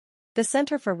The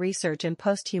Center for Research in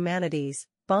Post-Humanities,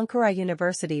 Bankura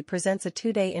University presents a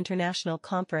two-day international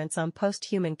conference on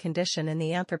post-human condition in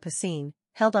the Anthropocene,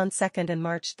 held on 2nd and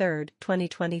March 3,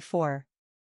 2024.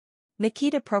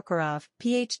 Nikita Prokhorov,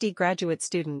 PhD graduate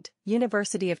student,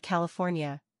 University of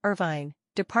California, Irvine,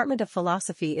 Department of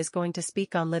Philosophy is going to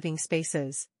speak on living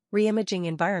spaces, reimaging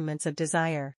environments of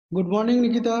desire. Good morning,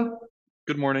 Nikita.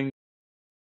 Good morning.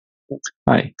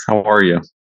 Hi, how are you?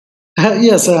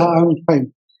 Yes, I'm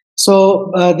fine. So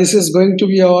this is going to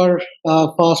be our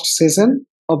first session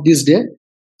of this day.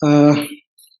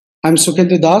 I'm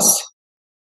Sukhendra Das,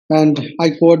 and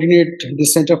I coordinate the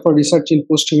Center for Research in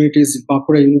Post-Humanities at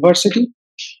Bankura University.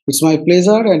 It's my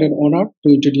pleasure and an honor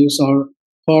to introduce our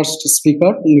first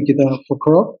speaker, Nikita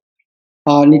Prokhorov.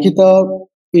 Nikita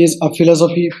is a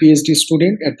philosophy PhD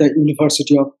student at the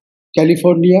University of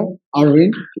California,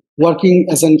 Irvine, working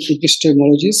as an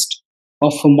epistemologist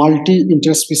of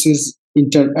multi-interspecies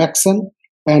interaction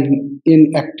and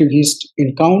in activist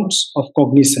accounts of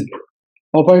cognition,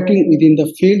 operating within the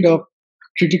field of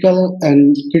critical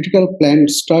plant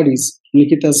studies.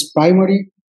 Nikita's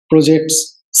primary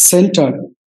projects center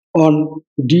on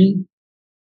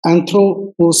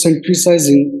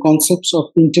de-anthropocentrizing concepts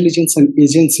of intelligence and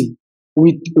agency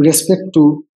with respect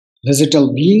to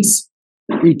vegetal beings,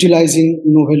 utilizing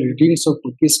novel readings of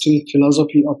Western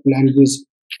philosophy of language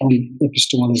and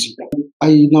epistemology.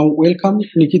 I now welcome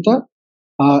Nikita.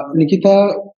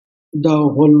 Nikita, the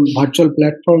whole virtual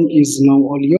platform is now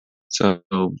all yours. So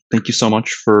thank you so much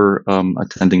for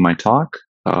attending my talk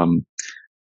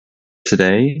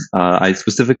today. I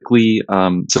specifically,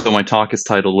 so my talk is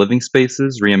titled Living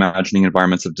Spaces, Reimagining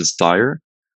Environments of Desire.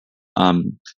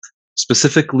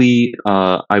 Specifically,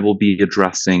 I will be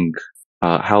addressing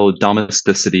how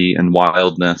domesticity and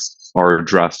wildness are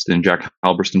addressed in Jack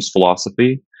Halberstam's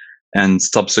philosophy, and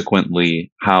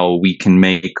subsequently how we can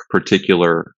make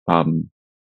particular, how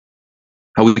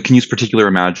we can use particular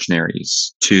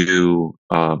imaginaries to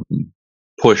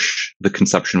push the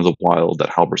conception of the wild that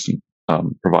Halberstam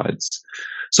provides.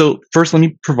 So first, let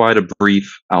me provide a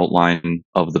brief outline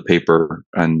of the paper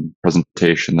and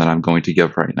presentation that I'm going to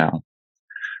give right now.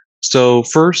 So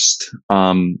first,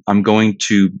 I'm going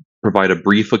to provide a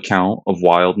brief account of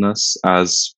wildness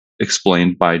as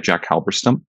explained by Jack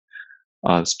Halberstam.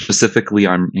 Specifically,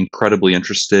 I'm incredibly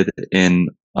interested in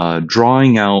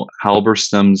drawing out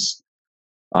Halberstam's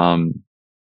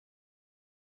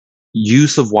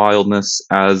use of wildness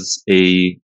as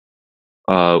a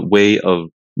way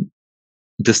of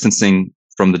distancing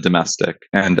from the domestic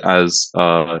and as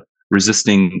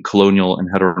resisting colonial and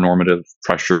heteronormative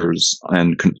pressures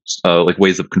and like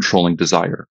ways of controlling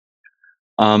desire.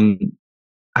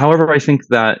 However, I think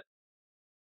that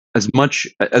as much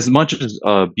as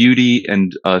beauty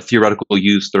and theoretical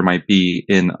use there might be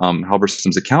in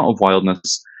Halberstam's account of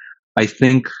wildness, I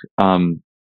think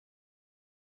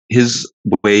his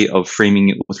way of framing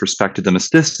it with respect to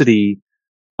domesticity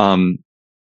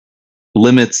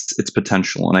limits its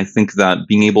potential. And I think that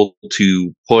being able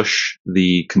to push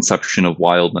the conception of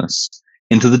wildness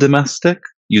into the domestic,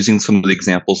 using some of the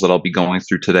examples that I'll be going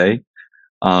through today,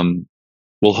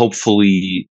 will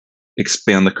hopefully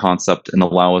expand the concept and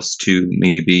allow us to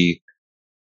maybe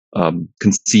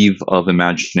conceive of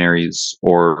imaginaries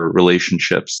or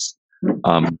relationships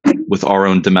with our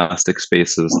own domestic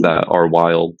spaces that are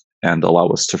wild and allow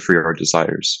us to free our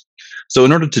desires. So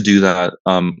in order to do that,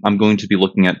 I'm going to be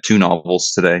looking at two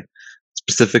novels today,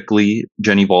 specifically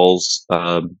Jenny Hval's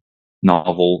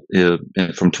novel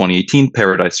from 2018,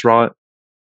 Paradise Rot,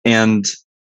 and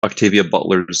Octavia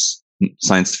Butler's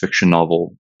science fiction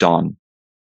novel, Dawn.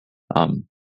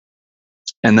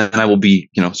 And then I will be,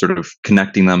 sort of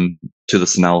connecting them to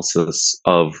this analysis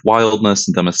of wildness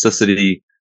and domesticity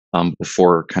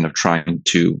before kind of trying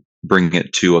to bring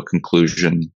it to a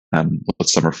conclusion with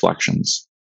some reflections.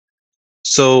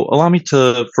 So allow me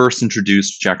to first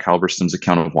introduce Jack Halberstam's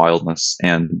account of wildness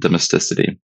and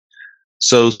domesticity.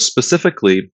 So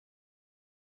specifically,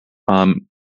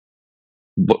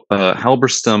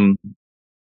 Halberstam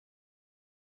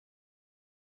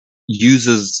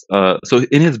uses, so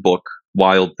in his book,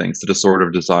 Wild Things, The Disorder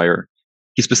of Desire,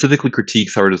 he specifically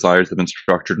critiques how our desires have been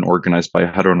structured and organized by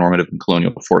heteronormative and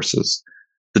colonial forces.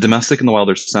 The domestic and the wild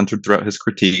are centered throughout his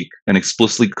critique and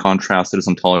explicitly contrasted as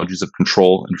ontologies of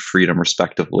control and freedom,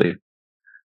 respectively.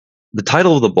 The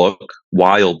title of the book,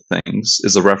 Wild Things,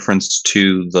 is a reference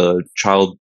to the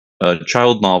child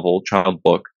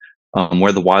book,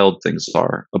 Where the Wild Things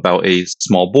Are, about a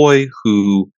small boy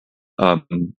who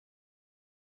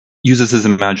uses his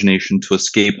imagination to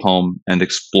escape home and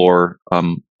explore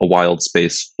a wild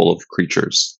space full of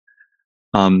creatures.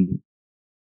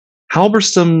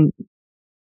 Halberstam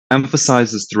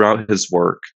emphasizes throughout his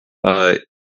work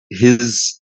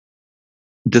his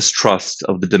distrust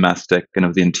of the domestic and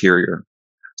of the interior.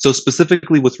 So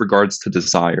specifically with regards to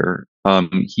desire,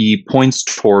 he points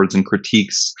towards and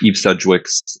critiques Eve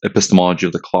Sedgwick's epistemology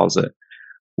of the closet,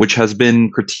 which has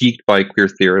been critiqued by queer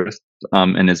theorists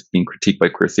and is being critiqued by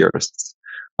queer theorists.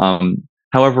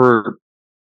 However,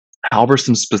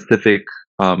 Halberstam's specific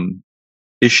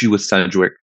issue with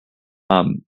Sedgwick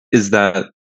is that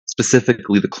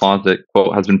specifically the closet,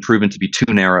 quote, has been proven to be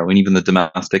too narrow, and even the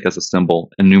domestic as a symbol,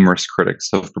 and numerous critics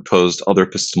have proposed other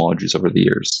epistemologies over the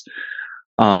years.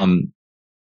 And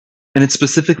it's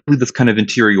specifically this kind of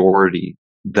interiority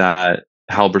that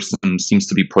Halberstam seems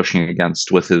to be pushing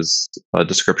against with his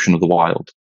description of the wild.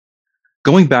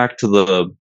 Going back to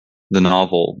the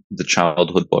novel, the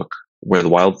childhood book, Where the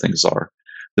Wild Things Are,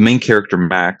 the main character,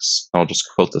 Max, I'll just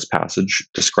quote this passage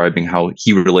describing how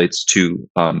he relates to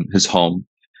his home.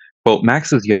 Quote,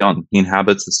 Max is young. He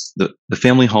inhabits the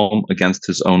family home against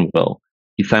his own will.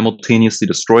 He simultaneously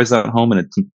destroys that home and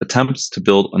attempts to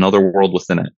build another world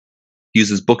within it. He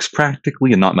uses books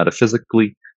practically and not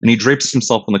metaphysically, and he drapes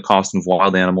himself in the costume of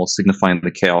wild animals, signifying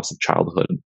the chaos of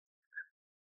childhood.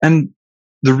 And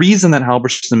the reason that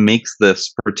Halberstam makes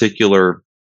this particular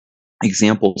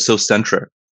example so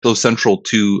central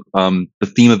to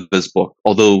the theme of his book,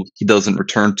 although he doesn't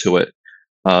return to it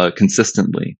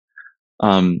consistently,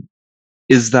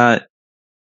 is that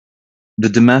the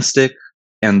domestic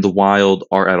and the wild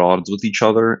are at odds with each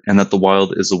other, and that the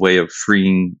wild is a way of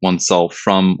freeing oneself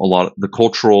from a lot of the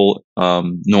cultural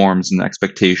norms and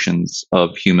expectations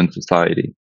of human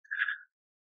society.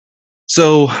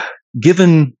 So,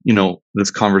 given,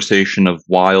 this conversation of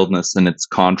wildness and its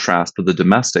contrast to the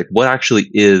domestic, what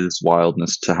actually is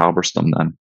wildness to Halberstam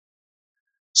then?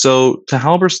 So, to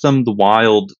Halberstam, the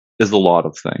wild is a lot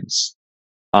of things.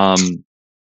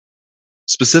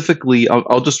 Specifically,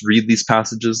 I'll just read these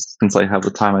passages since I have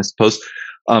the time, I suppose.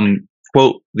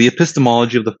 Quote, the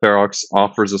epistemology of the ferox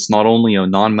offers us not only a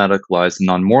non-medicalized and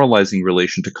non-moralizing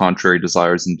relation to contrary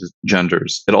desires and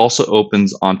genders, it also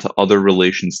opens onto other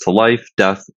relations to life,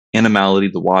 death, animality,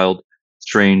 the wild,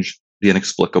 strange, the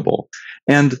inexplicable.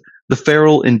 And the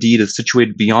feral indeed is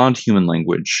situated beyond human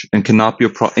language and can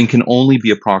only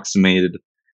be approximated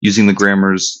using the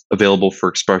grammars available for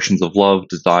expressions of love,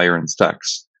 desire, and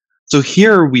sex. So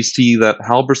here we see that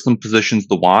Halberstam positions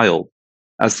the wild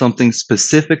as something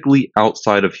specifically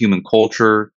outside of human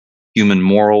culture, human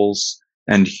morals,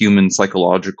 and human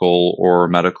psychological or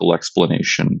medical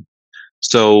explanation.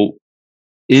 So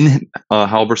in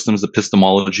Halberstam's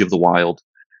epistemology of the wild,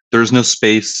 there's no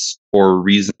space or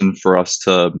reason for us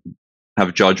to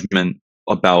have judgment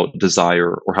about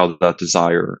desire or how that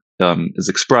desire is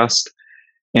expressed.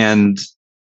 And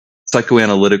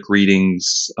psychoanalytic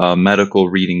readings, medical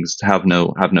readings have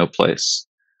no place.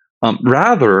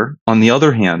 Rather, on the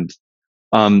other hand,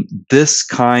 this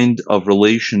kind of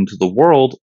relation to the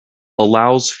world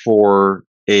allows for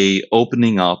a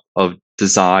opening up of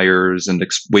desires and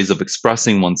ways of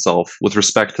expressing oneself with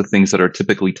respect to things that are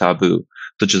typically taboo,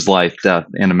 such as life, death,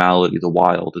 animality, the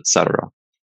wild, etc.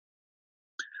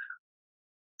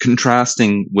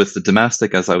 Contrasting with the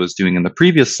domestic, as I was doing in the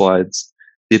previous slides,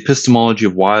 the epistemology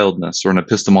of wildness, or an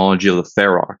epistemology of the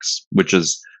ferox, which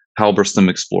is Halberstam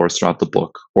explores throughout the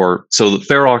book. So the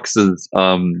ferox is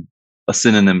a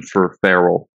synonym for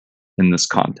feral in this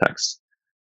context.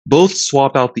 Both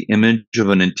swap out the image of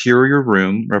an interior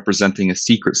room representing a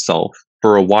secret self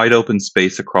for a wide open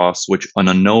space across which an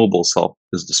unknowable self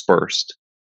is dispersed.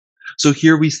 So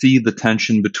here we see the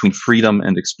tension between freedom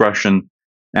and expression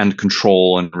and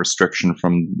control and restriction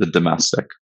from the domestic.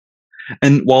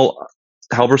 And while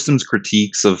Halberstam's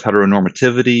critiques of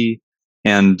heteronormativity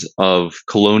and of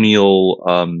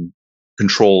colonial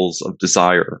controls of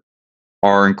desire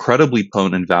are incredibly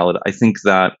potent and valid, I think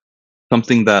that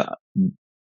something that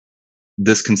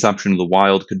this conception of the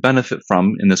wild could benefit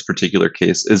from in this particular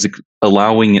case is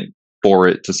allowing it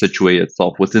to situate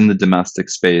itself within the domestic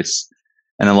space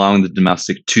and allowing the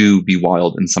domestic to be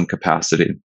wild in some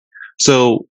capacity.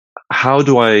 So how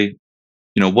do I,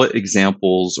 what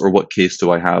examples or what case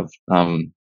do I have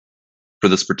for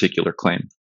this particular claim?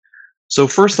 So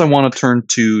first I want to turn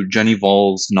to Jenny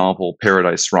Hval's novel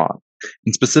Paradise Rot,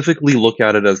 and specifically look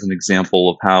at it as an example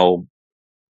of how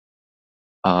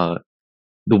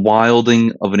the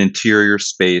wilding of an interior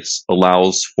space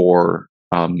allows for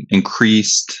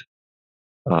increased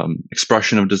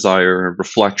expression of desire,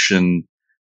 reflection,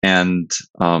 and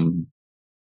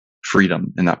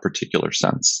freedom in that particular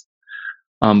sense.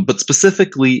 But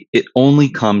specifically, it only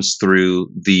comes through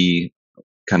the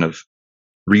kind of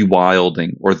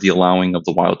rewilding or the allowing of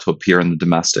the wild to appear in the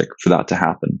domestic for that to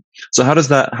happen. So how does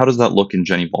that look in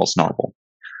Jenny Hval's novel?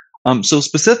 So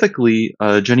specifically,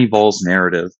 Jenny Hval's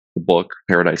narrative, the book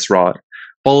Paradise Rot,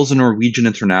 follows a Norwegian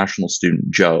international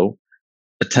student, Jo,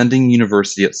 attending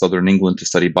university at Southern England to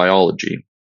study biology.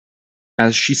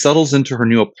 As she settles into her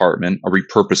new apartment, a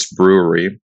repurposed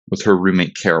brewery, with her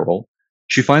roommate Carol,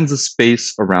 she finds the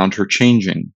space around her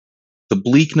changing. The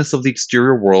bleakness of the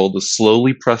exterior world is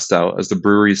slowly pressed out as the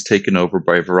brewery is taken over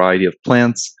by a variety of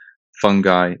plants,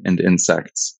 fungi, and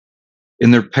insects.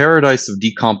 In their paradise of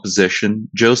decomposition,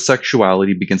 Jo's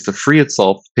sexuality begins to free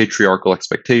itself of patriarchal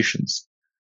expectations.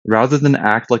 Rather than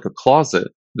act like a closet,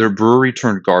 their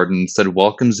brewery-turned-garden instead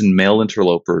welcomes in male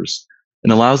interlopers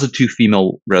and allows the two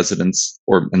female residents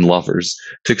and lovers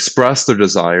to express their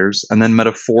desires and then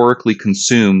metaphorically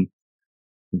consume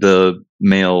the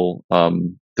male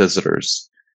visitors.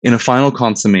 In a final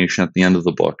consummation at the end of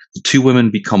the book, the two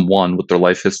women become one with their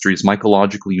life histories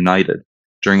mycologically united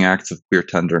during acts of queer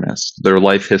tenderness, their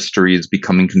life histories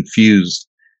becoming confused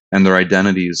and their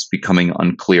identities becoming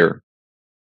unclear.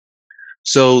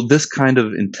 So this kind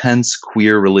of intense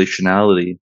queer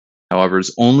relationality, however,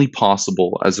 is only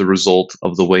possible as a result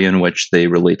of the way in which they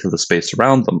relate to the space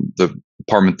around them, the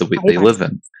apartment that they live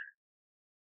in.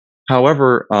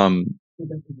 However, I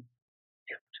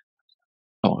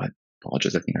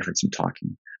apologize. I think I heard some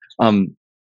talking.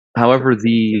 However,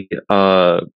 the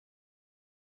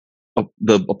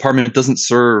apartment doesn't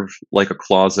serve like a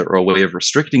closet or a way of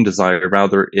restricting desire.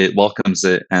 Rather, it welcomes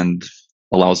it and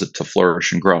allows it to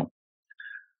flourish and grow.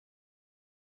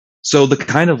 So the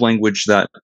kind of language that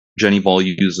Jenny Hval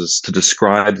uses to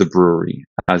describe the brewery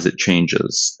as it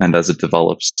changes and as it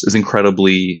develops is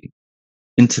incredibly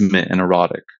intimate and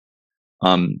erotic.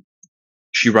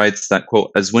 She writes that, quote,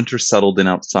 as winter settled in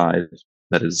outside,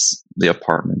 that is the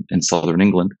apartment in southern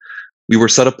England, we were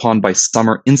set upon by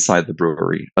summer inside the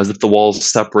brewery, as if the walls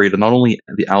separated not only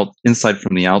the inside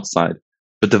from the outside,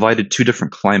 but divided two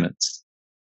different climates.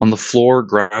 On the floor,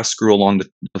 grass grew along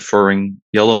the furring,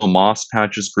 yellow moss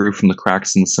patches grew from the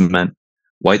cracks in the cement,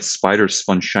 white spiders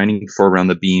spun shining fur around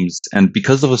the beams, and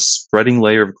because of a spreading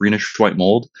layer of greenish-white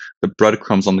mold, the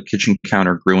breadcrumbs on the kitchen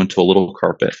counter grew into a little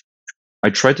carpet. I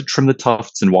tried to trim the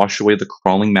tufts and wash away the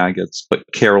crawling maggots, but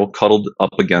Carol, cuddled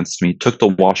up against me, took the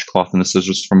washcloth and the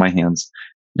scissors from my hands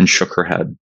and shook her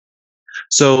head.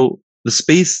 So the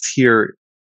space here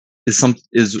is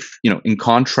in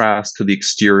contrast to the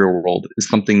exterior world, is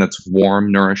something that's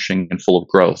warm, nourishing, and full of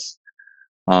growth.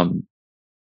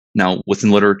 Now, within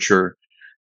literature,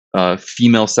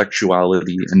 female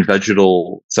sexuality and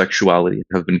vegetal sexuality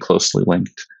have been closely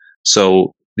linked.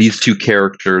 So these two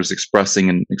characters expressing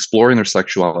and exploring their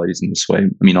sexualities in this way,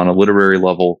 I mean, on a literary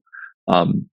level,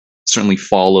 certainly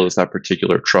follows that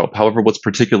particular trope. However, what's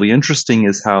particularly interesting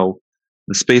is how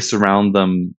the space around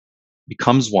them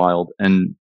becomes wild,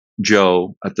 and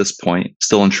Jo, at this point,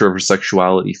 still unsure of her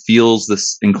sexuality, feels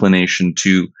this inclination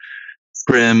to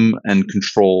trim and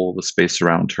control the space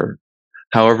around her.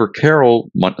 However,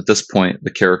 Carol, at this point,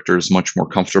 the character is much more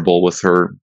comfortable with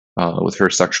her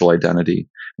sexual identity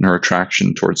and her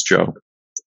attraction towards Jo.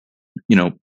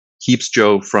 Keeps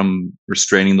Jo from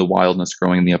restraining the wildness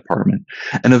growing in the apartment.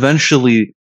 And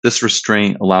eventually, this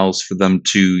restraint allows for them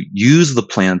to use the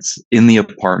plants in the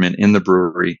apartment, in the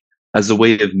brewery, as a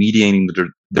way of mediating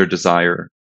their desire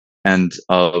and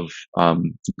of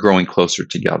growing closer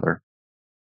together.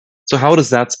 So how does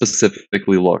that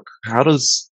specifically look? How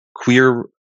does queer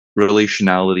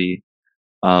relationality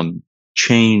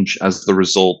change as the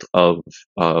result of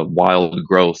wild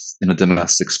growth in a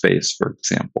domestic space, for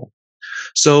example?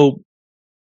 So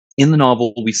in the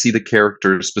novel, we see the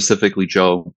characters, specifically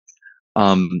Jo,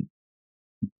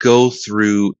 go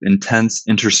through intense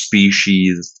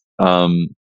interspecies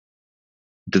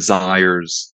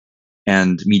desires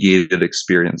and mediated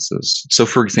experiences. So,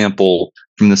 for example,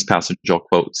 from this passage, I'll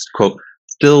quote,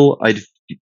 "Still, I'd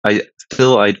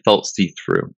felt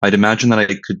see-through. I'd imagined that I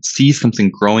could see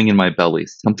something growing in my belly,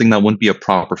 something that wouldn't be a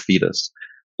proper fetus,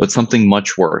 but something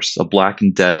much worse, a black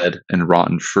and dead and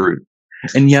rotten fruit."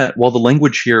 And yet, while the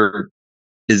language here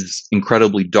is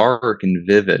incredibly dark and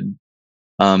vivid,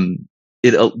 the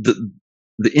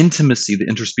intimacy, the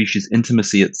interspecies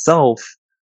intimacy itself,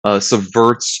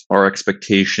 subverts our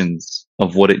expectations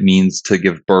of what it means to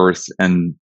give birth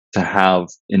and to have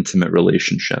intimate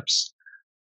relationships.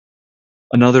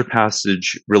 Another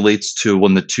passage relates to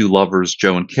when the two lovers,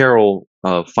 Jo and Carol,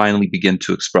 finally begin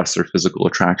to express their physical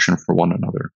attraction for one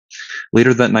another.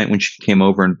 Later that night, when she came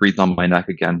over and breathed on my neck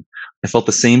again, I felt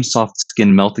the same soft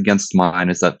skin melt against mine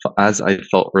as I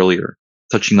felt earlier,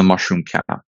 touching the mushroom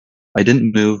cap. I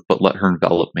didn't move, but let her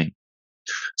envelop me.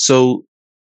 So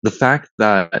the fact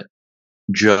that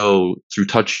Joe, through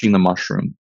touching the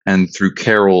mushroom and through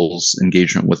Carol's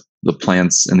engagement with the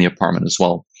plants in the apartment as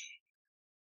well,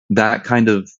 that kind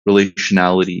of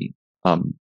relationality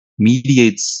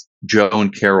mediates Joe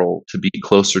and Carol to be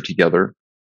closer together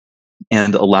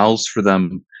and allows for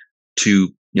them to,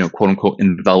 quote unquote,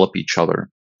 envelop each other.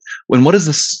 When what does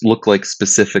this look like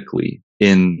specifically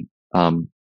in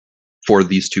for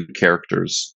these two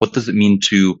characters? What does it mean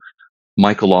to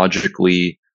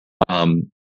mycologically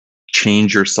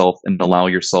change yourself and allow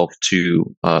yourself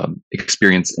to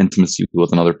experience intimacy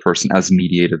with another person as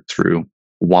mediated through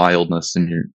wildness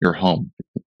in your home,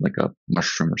 like a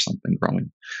mushroom or something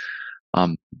growing?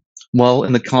 Well,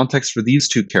 in the context for these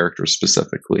two characters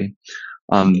specifically,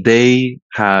 they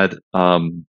had a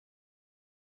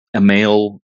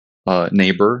male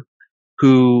neighbor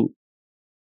who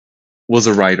was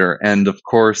a writer, and of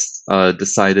course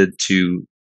decided to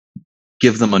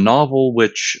give them a novel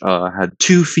which had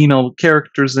two female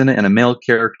characters in it and a male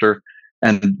character.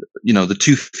 And, the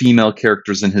two female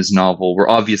characters in his novel were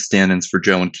obvious stand-ins for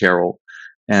Joe and Carol.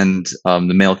 And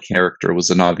the male character was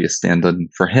an obvious stand-in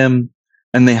for him.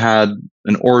 And they had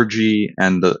an orgy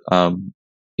and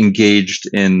engaged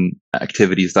in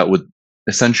activities that would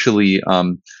essentially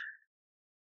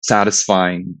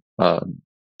satisfying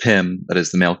Pym, that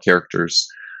is the male character's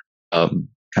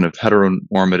kind of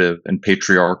heteronormative and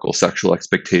patriarchal sexual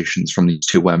expectations from these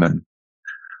two women.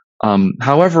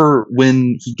 However,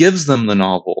 when he gives them the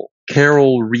novel,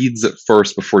 Carol reads it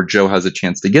first before Joe has a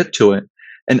chance to get to it,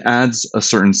 and adds a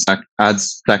certain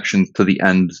adds sections to the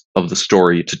end of the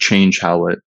story to change how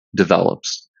it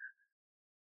develops.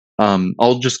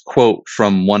 I'll just quote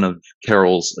from one of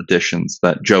Carol's editions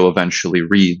that Joe eventually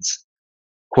reads.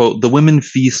 Quote, "The women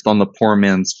feast on the poor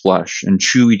man's flesh and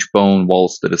chew each bone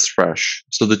whilst it is fresh.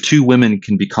 So the two women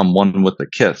can become one with a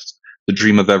kiss, the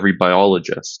dream of every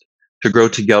biologist, to grow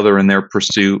together in their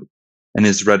pursuit, and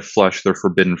his red flesh their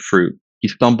forbidden fruit. He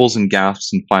stumbles and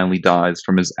gasps and finally dies.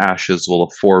 From his ashes will a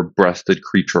four-breasted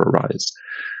creature arise."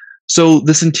 So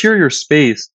this interior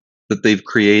space that they've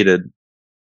created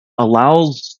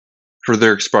allows for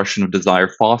their expression of desire,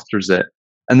 fosters it,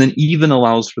 and then even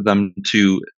allows for them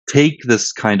to take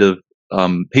this kind of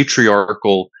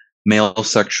patriarchal male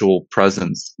sexual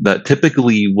presence that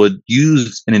typically would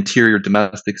use an interior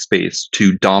domestic space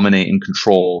to dominate and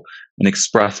control and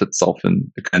express itself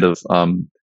in a kind of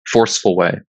forceful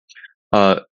way.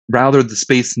 Rather, the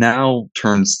space now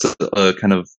turns to a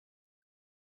kind of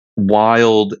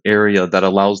wild area that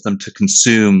allows them to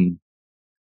consume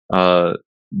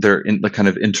the kind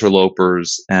of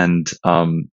interlopers and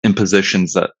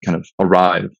impositions that kind of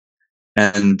arrive,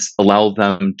 and allow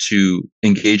them to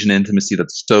engage in intimacy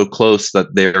that's so close that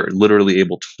they're literally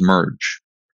able to merge.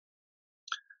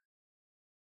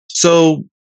 So,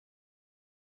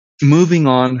 moving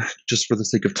on, just for the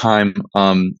sake of time,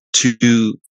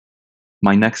 to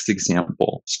my next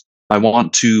example, I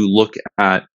want to look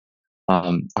at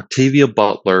Octavia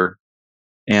Butler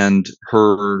and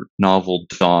her novel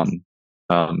Dawn.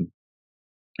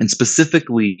 And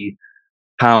specifically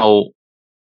how,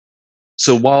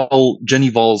 so while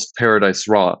Jenny Hval's Paradise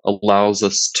Raw allows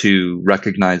us to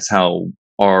recognize how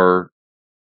our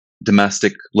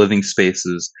domestic living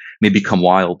spaces may become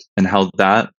wild, and how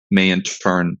that may in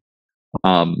turn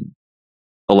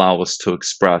allow us to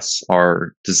express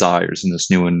our desires in this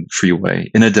new and free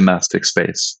way in a domestic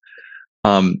space.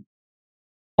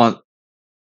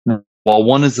 While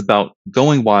one is about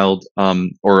going wild,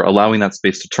 or allowing that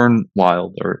space to turn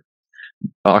wild, or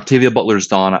Octavia Butler's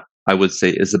Dawn, I would say,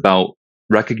 is about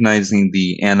recognizing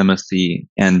the animacy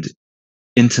and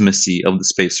intimacy of the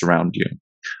space around you.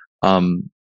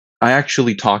 I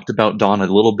actually talked about Dawn a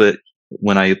little bit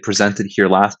when I presented here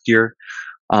last year,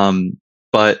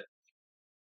 but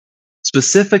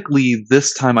specifically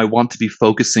this time I want to be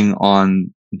focusing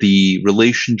on the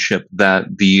relationship that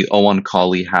the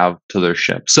Oankali have to their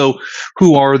ship. So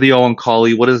who are the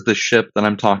Oankali? What is the ship that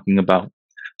I'm talking about?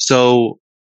 So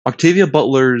Octavia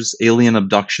Butler's alien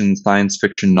abduction science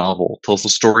fiction novel tells the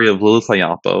story of Lilith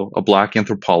Ayapo, a black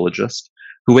anthropologist,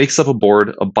 who wakes up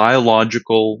aboard a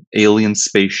biological alien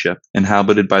spaceship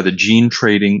inhabited by the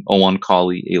gene-trading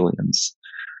Oankali aliens,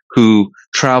 who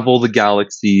travel the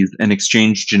galaxies and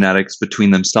exchange genetics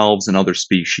between themselves and other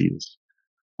species.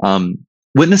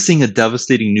 Witnessing a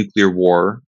devastating nuclear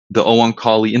war, the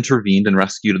Oankali intervened and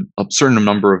rescued a certain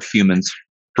number of humans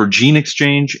for gene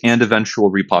exchange and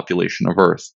eventual repopulation of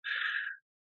Earth.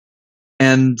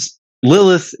 And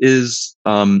Lilith is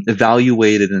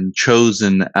evaluated and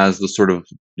chosen as the sort of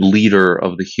leader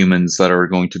of the humans that are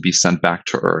going to be sent back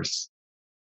to Earth.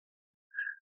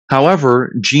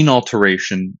 However, gene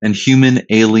alteration and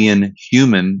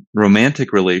human-alien-human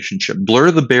romantic relationship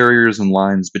blur the barriers and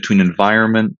lines between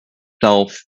environment,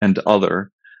 self, and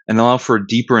other, and allow for a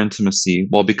deeper intimacy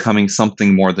while becoming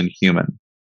something more than human.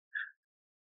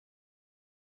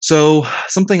 So,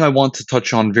 something I want to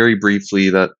touch on very briefly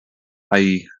that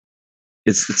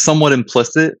it's somewhat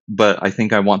implicit, but I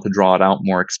think I want to draw it out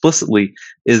more explicitly,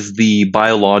 is the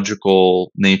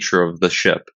biological nature of the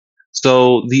ship.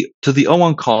 So to the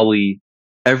Oankali,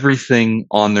 everything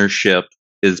on their ship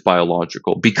is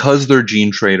biological. Because they're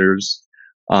gene traders,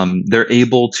 they're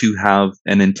able to have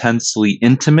an intensely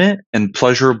intimate and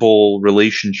pleasurable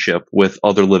relationship with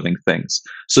other living things.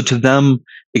 So to them,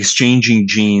 exchanging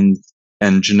genes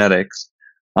and genetics,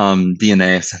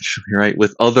 DNA essentially, right,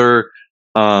 with other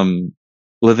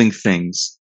living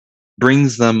things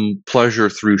brings them pleasure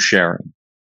through sharing.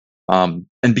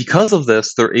 And because of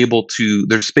this, they're able to,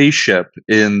 their spaceship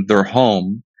in their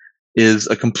home is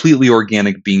a completely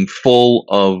organic being full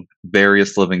of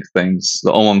various living things,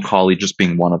 the Oankali just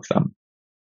being one of them.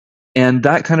 And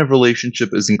that kind of relationship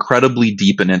is incredibly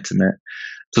deep and intimate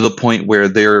to the point where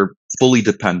they're fully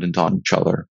dependent on each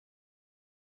other.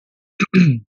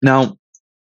 Now,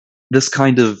 this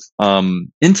kind of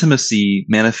intimacy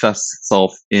manifests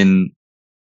itself in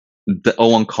the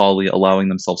Oankali allowing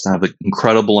themselves to have an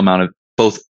incredible amount of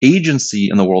both agency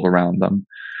in the world around them,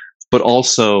 but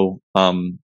also,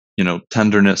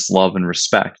 tenderness, love, and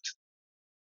respect.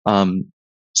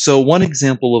 So one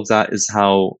example of that is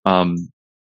how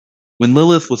when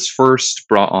Lilith was first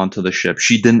brought onto the ship,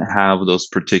 she didn't have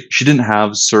she didn't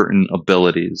have certain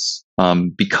abilities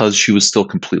because she was still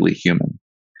completely human.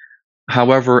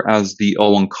 However, as the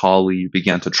Oankali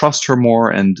began to trust her more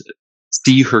and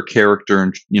see her character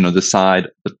and decide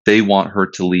that they want her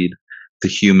to lead the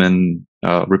human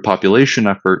repopulation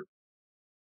effort,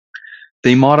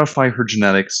 they modify her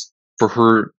genetics for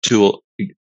her to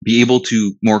be able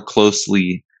to more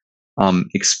closely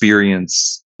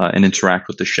experience and interact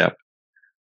with the ship.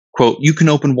 Quote, "You can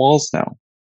open walls now."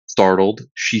 Startled,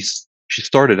 she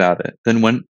started at it, then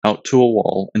went out to a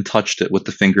wall and touched it with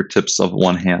the fingertips of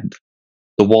one hand.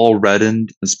 The wall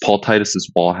reddened as Paul Titus's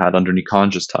wall had under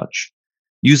Nikonja's touch.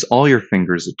 "Use all your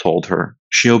fingers," it told her.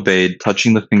 She obeyed,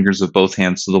 touching the fingers of both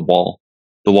hands to the wall.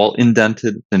 The wall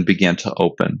indented, then began to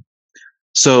open.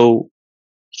 So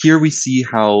here we see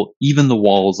how even the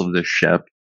walls of this ship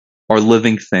are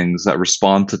living things that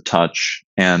respond to touch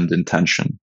and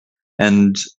intention.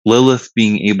 And Lilith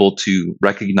being able to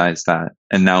recognize that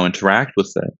and now interact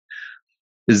with it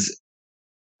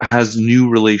has new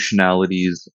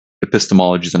relationalities,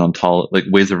 epistemologies,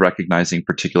 and ways of recognizing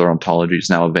particular ontologies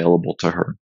now available to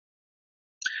her.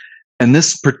 And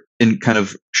this kind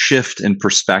of shift in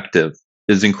perspective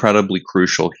is incredibly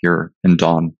crucial here in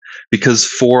Dawn, because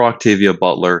for Octavia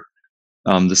Butler,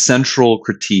 the central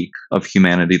critique of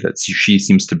humanity that she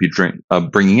seems to be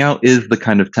bringing out is the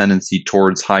kind of tendency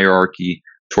towards hierarchy,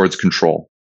 towards control.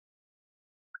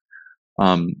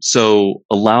 So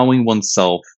allowing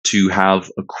oneself to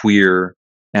have a queer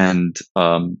and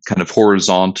kind of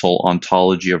horizontal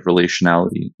ontology of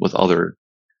relationality with other,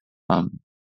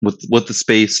 with the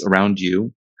space around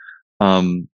you,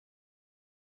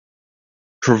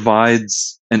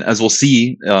 provides, and as we'll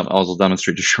see, I'll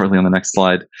demonstrate just shortly on the next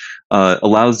slide,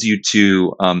 allows you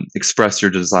to express your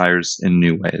desires in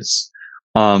new ways.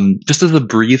 Just as a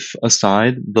brief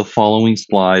aside, the following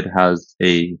slide has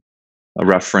a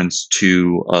reference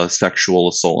to sexual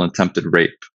assault and attempted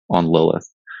rape on Lilith.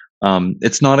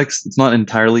 It's not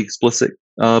entirely explicit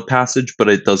passage, but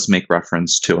it does make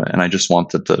reference to it, and I just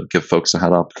wanted to give folks a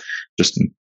head up, just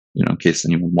in case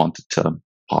anyone wanted to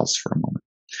pause for a moment.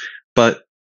 But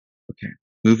okay,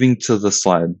 moving to the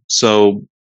slide. So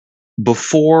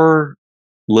before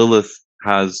Lilith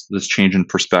has this change in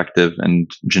perspective and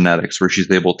genetics, where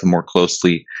she's able to more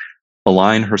closely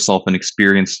align herself and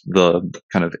experience the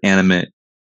kind of animate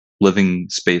living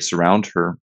space around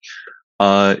her,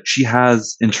 she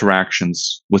has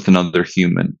interactions with another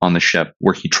human on the ship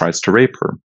where he tries to rape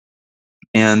her.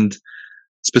 And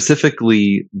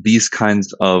specifically, these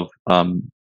kinds of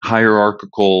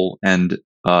hierarchical and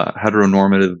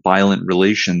heteronormative violent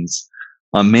relations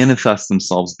manifest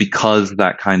themselves because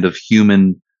that kind of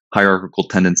human hierarchical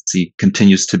tendency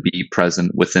continues to be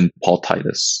present within Paul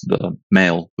Titus, the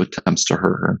male who attempts to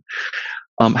hurt her.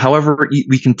 However,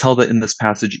 we can tell that in this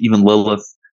passage, even Lilith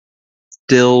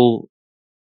still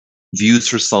views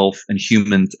herself and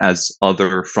humans as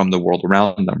other from the world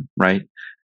around them, right?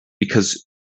 Because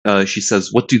she says,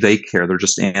 "What do they care? They're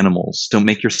just animals. Don't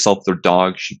make yourself their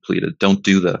dog," she pleaded. "Don't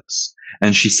do this."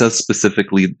 And she says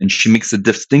specifically, and she makes a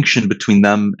distinction between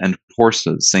them and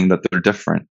horses, saying that they're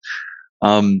different,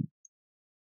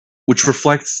 which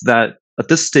reflects that at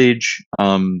this stage,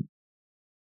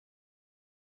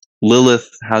 Lilith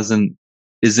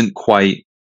isn't quite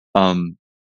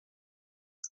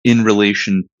in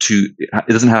relation to, it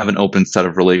doesn't have an open set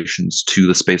of relations to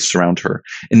the space around her.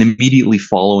 And immediately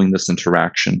following this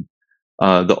interaction,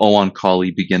 the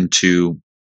Oankali begin to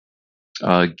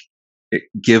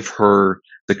give her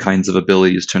the kinds of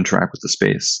abilities to interact with the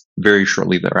space very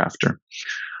shortly thereafter.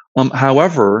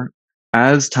 However,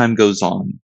 as time goes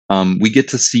on, we get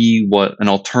to see what an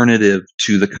alternative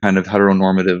to the kind of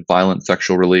heteronormative violent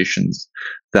sexual relations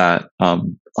that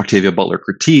Octavia Butler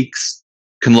critiques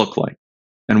can look like.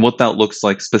 And what that looks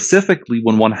like specifically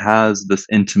when one has this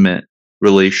intimate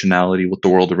relationality with the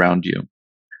world around you.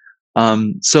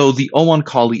 So the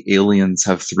Oankali aliens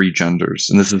have 3 genders,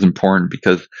 and this is important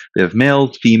because they have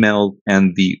males, females,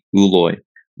 and the Uloi,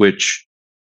 which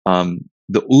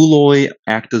the Uloi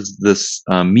act as this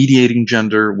mediating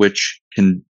gender, which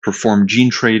can perform gene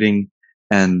trading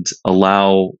and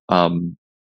allow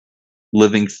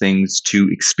living things to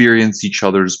experience each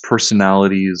other's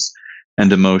personalities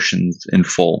and emotions in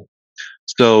full.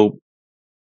 So,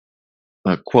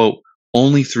 quote,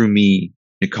 "Only through me,"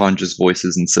 Nikanja's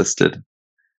voices insisted.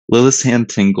 Lilith's hand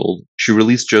tingled. She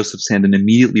released Joseph's hand and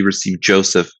immediately received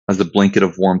Joseph as a blanket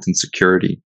of warmth and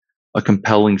security, a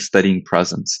compelling, steadying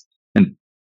presence. And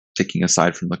taking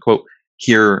aside from the quote,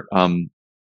 here,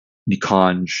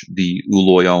 Nikanj, the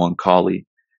Uloi Oankali,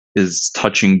 is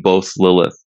touching both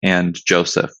Lilith and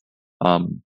Joseph,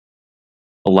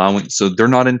 so they're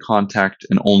not in contact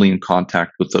and only in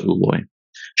contact with the Uloi.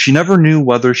 She never knew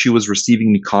whether she was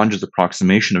receiving Nikanja's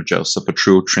approximation of Joseph, a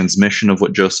true transmission of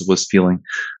what Joseph was feeling,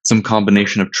 some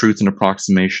combination of truth and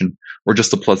approximation, or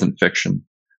just a pleasant fiction.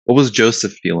 What was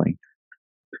Joseph feeling?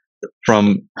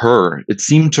 From her, it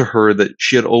seemed to her that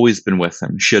she had always been with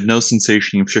him. She had no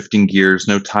sensation of shifting gears,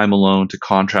 no time alone to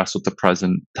contrast with the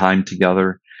present time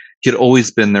together. He had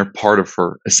always been there, part of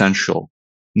her, essential.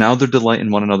 Now their delight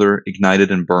in one another ignited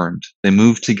and burned. They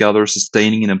moved together,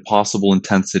 sustaining an impossible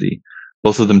intensity,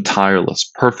 both of them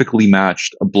tireless, perfectly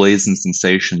matched, ablaze in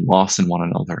sensation, lost in one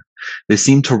another. They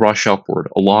seemed to rush upward.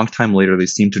 A long time later, they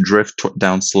seemed to drift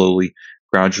down slowly,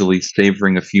 gradually,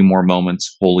 savoring a few more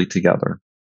moments wholly together.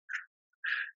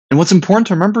 And what's important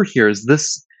to remember here is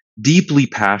this deeply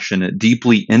passionate,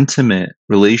 deeply intimate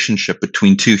relationship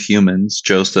between 2 humans,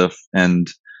 Joseph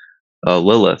and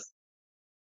Lilith,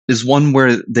 is one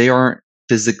where they aren't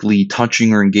physically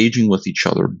touching or engaging with each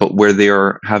other, but where they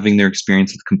are having their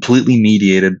experiences completely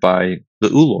mediated by the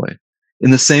Uloi,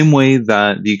 in the same way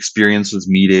that the experience was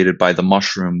mediated by the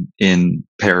mushroom in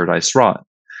Paradise Rot.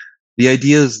 The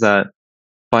idea is that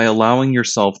by allowing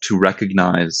yourself to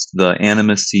recognize the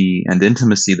animacy and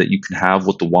intimacy that you can have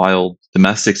with the wild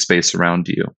domestic space around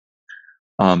you,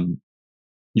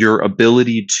 your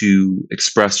ability to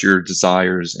express your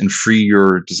desires and free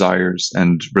your desires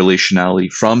and relationality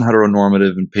from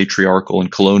heteronormative and patriarchal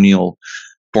and colonial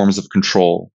forms of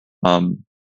control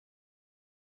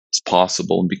is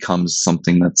possible and becomes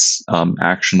something that's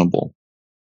actionable.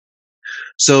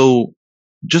 So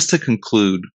just to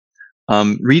conclude,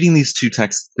 reading these 2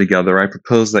 texts together, I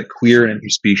propose that queer and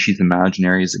interspecies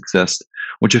imaginaries exist,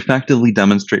 which effectively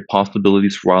demonstrate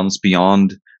possibilities for wildness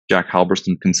beyond Jack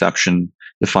Halberstam's conception,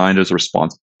 defined as a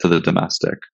response to the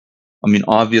domestic. I mean,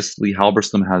 obviously,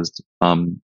 Halberstam has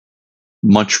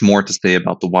much more to say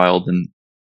about the wild than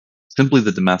simply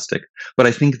the domestic, but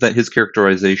I think that his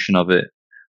characterization of it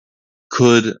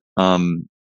could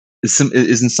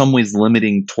is in some ways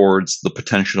limiting towards the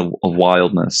potential of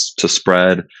wildness to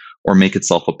spread or make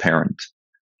itself apparent.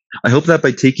 I hope that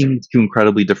by taking these 2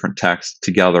 incredibly different texts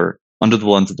together under the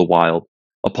lens of the wild,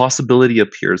 a possibility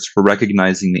appears for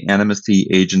recognizing the animacy,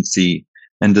 agency,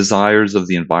 and desires of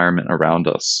the environment around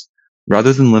us.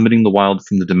 Rather than limiting the wild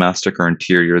from the domestic or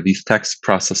interior, these texts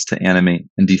press us to animate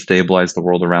and destabilize the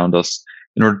world around us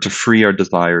in order to free our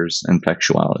desires and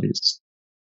sexualities.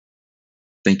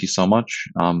 Thank you so much.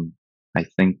 I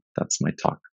think that's my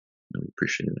talk. Really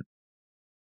appreciate it.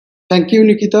 Thank you,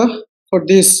 Nikita, for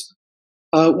this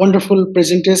wonderful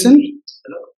presentation.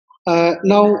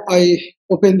 Now I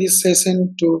open this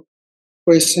session to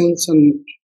questions and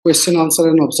question, answer,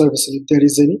 and observation, if there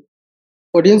is any.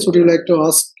 Audience, would you like to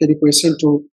ask any question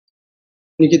to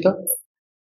Nikita?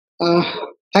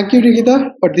 Thank you,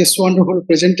 Nikita, for this wonderful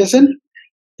presentation.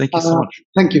 Thank you so much.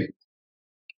 Thank you.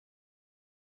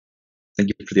 Thank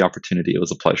you for the opportunity. It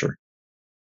was a pleasure.